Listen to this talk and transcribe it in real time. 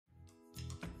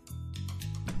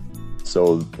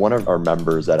So one of our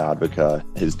members at Advica,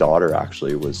 his daughter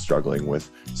actually was struggling with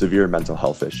severe mental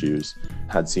health issues,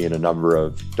 had seen a number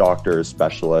of doctors,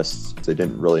 specialists. They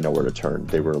didn't really know where to turn.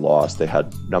 They were lost. They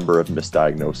had a number of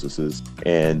misdiagnoses,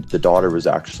 and the daughter was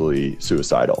actually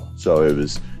suicidal. So it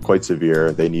was quite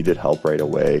severe. They needed help right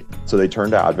away. So they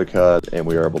turned to Advica, and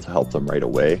we were able to help them right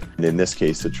away. And in this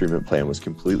case, the treatment plan was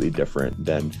completely different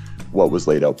than what was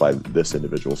laid out by this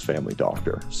individual's family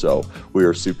doctor. So we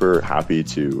were super happy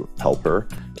to help her.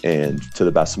 And to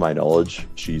the best of my knowledge,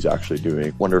 she's actually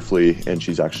doing wonderfully, and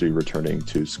she's actually returning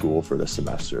to school for this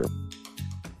semester.